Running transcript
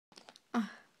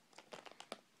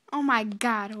Oh my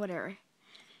god, whatever.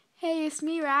 Hey, it's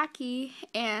me, Rocky,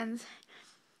 and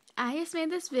I just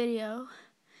made this video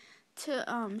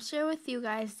to share with you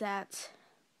guys that,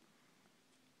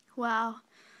 well,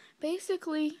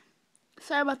 basically,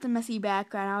 sorry about the messy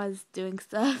background, I was doing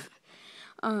stuff.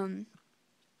 Um,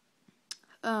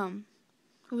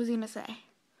 what was I gonna say?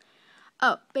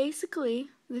 Oh, basically,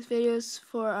 this video is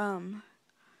for,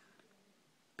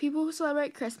 people who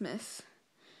celebrate Christmas.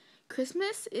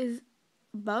 Christmas is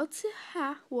about to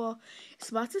it's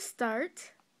about to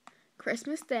start.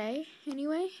 Christmas Day,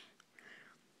 anyway.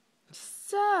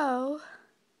 So,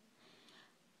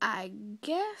 I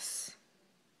guess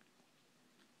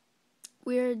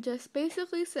we're just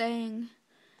basically saying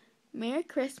Merry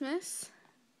Christmas.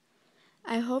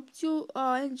 I hope you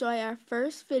all enjoy our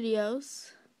first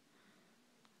videos.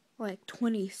 Like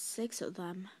 26 of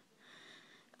them.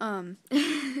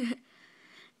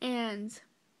 And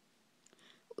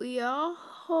we all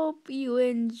hope you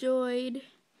enjoyed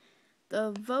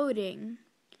the voting.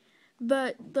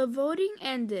 But the voting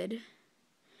ended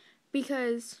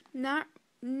because not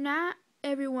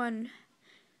everyone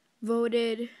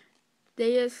voted.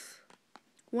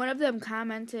 One of them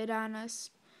commented on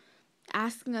us,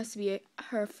 asking us to be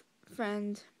her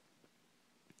friend.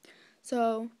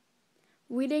 So,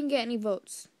 we didn't get any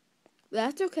votes.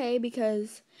 That's okay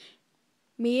because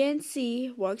me and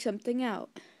C worked something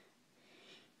out.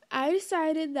 I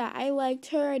decided that I liked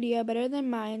her idea better than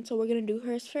mine, so we're going to do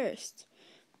hers first.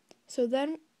 So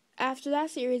then, after that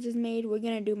series is made, we're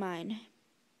going to do mine.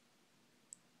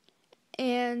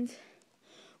 And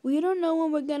we don't know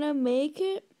when we're going to make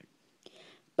it,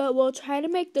 but we'll try to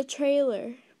make the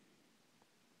trailer.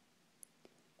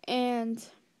 And,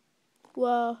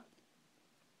 well,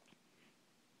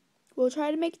 we'll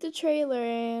try to make the trailer,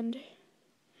 and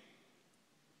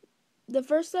the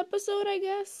first episode, I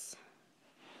guess,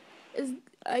 is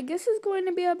going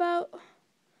to be about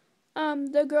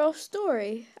the girl's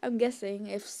story. I'm guessing,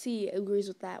 if C agrees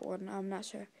with that one. I'm not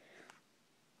sure.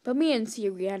 But me and C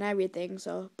agree on everything,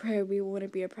 so probably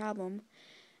wouldn't be a problem.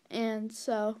 And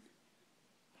so,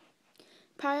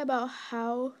 probably about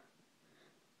how,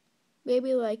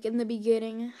 maybe like in the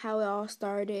beginning, how it all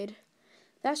started.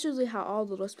 That's usually how all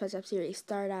the Little Pet Shop series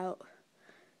start out,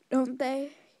 don't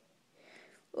they?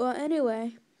 Well,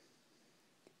 anyway,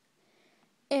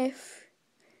 if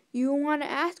you want to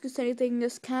ask us anything,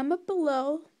 just comment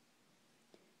below.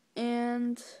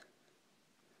 And,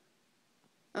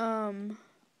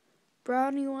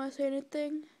 Brownie, you want to say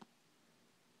anything?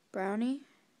 Brownie?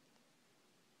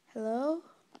 Hello?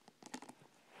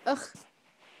 Ugh.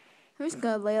 I'm just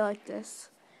gonna lay like this.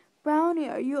 Brownie,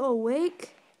 are you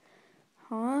awake?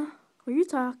 Huh? Were you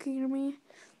talking to me?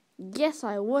 Yes,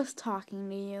 I was talking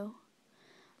to you.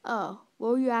 Oh,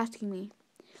 what were you asking me?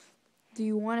 Do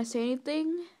you want to say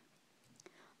anything?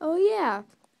 Oh, yeah.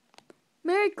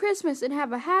 Merry Christmas and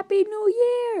have a Happy New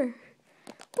Year!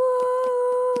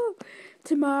 Woo!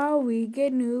 Tomorrow we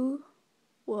get new...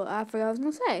 Well, I forgot what I was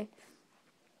going to say.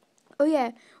 Oh,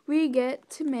 yeah. We get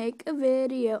to make a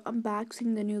video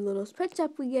unboxing the new Little Pet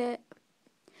Shop we get.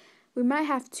 We might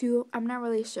have two. I'm not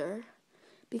really sure.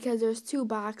 Because there's 2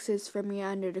 boxes for me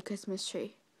under the Christmas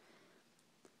tree.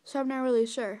 So I'm not really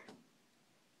sure.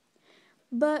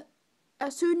 But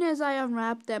as soon as I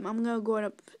unwrap them, I'm going to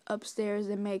go upstairs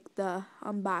and make the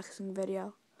unboxing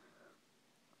video.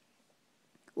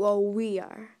 Well, we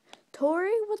are.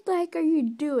 Tori, what the heck are you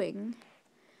doing?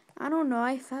 I don't know,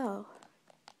 I fell.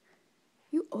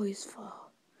 You always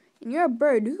fall. And you're a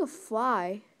bird, you can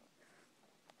fly.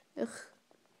 Ugh.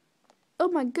 Oh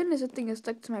my goodness, that thing is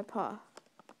stuck to my paw.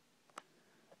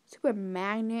 Super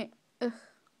magnet. Ugh.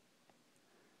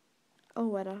 Oh,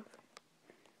 whatever.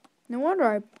 No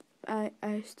wonder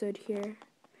I stood here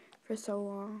for so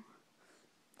long.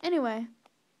 Anyway,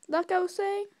 like I was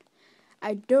saying,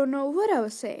 I don't know what I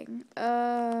was saying.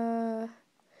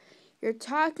 You're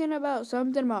talking about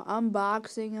something about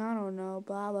unboxing. I don't know,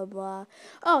 blah, blah, blah.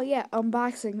 Oh, yeah,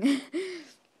 unboxing.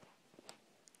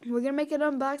 We're going to make an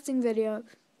unboxing video,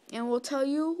 and we'll tell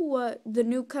you what the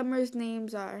newcomers'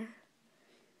 names are.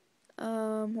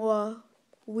 Well,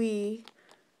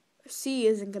 C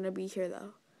isn't going to be here,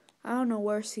 though. I don't know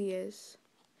where C is.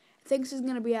 I think she's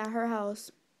going to be at her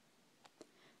house.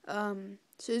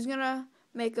 She's going to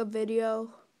make a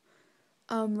video,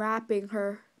 wrapping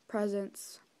her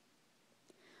presents.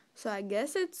 So I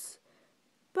guess it's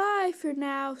bye for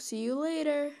now. See you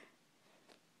later.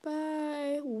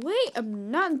 Bye. Wait, I'm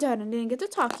not done. I didn't get to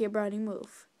talk here, Brownie.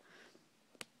 Move.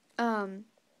 I'm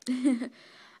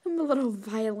a little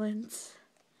violent.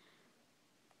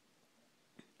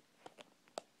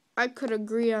 I could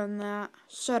agree on that.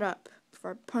 Shut up.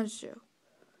 before I punch you.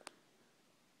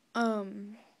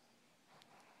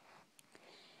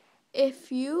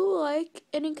 If you like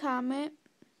any comment,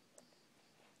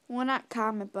 well, not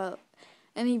comment, but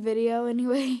any video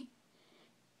anyway,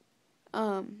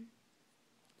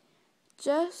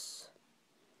 just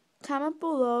comment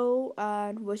below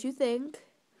on what you think,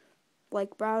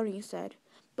 like Brownie said.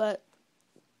 But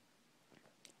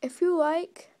if you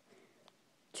like,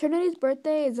 Trinity's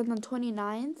birthday is on the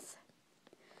 29th.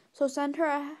 So send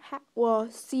her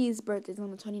C's birthday is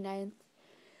on the 29th.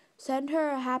 Send her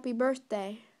a happy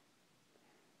birthday.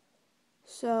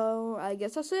 So I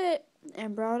guess that's it.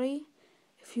 And Brownie,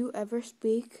 if you ever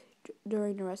speak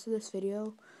during the rest of this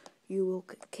video, you will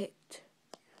get kicked.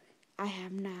 I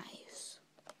have knives.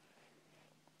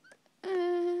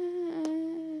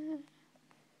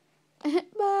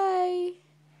 Bye.